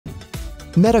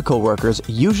Medical workers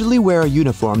usually wear a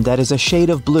uniform that is a shade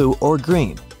of blue or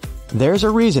green. There's a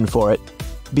reason for it.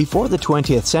 Before the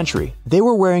 20th century, they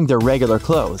were wearing their regular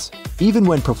clothes, even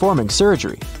when performing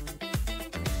surgery.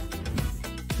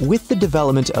 With the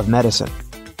development of medicine,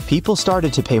 people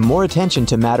started to pay more attention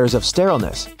to matters of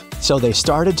sterileness, so they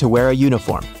started to wear a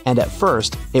uniform, and at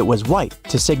first, it was white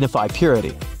to signify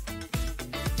purity.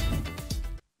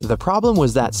 The problem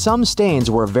was that some stains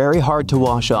were very hard to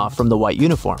wash off from the white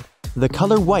uniform. The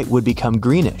color white would become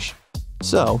greenish.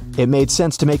 So, it made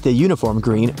sense to make the uniform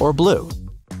green or blue.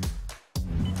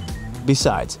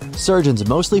 Besides, surgeons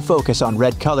mostly focus on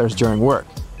red colors during work.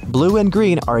 Blue and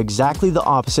green are exactly the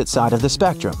opposite side of the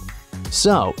spectrum.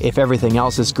 So, if everything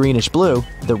else is greenish-blue,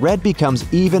 the red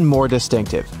becomes even more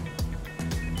distinctive.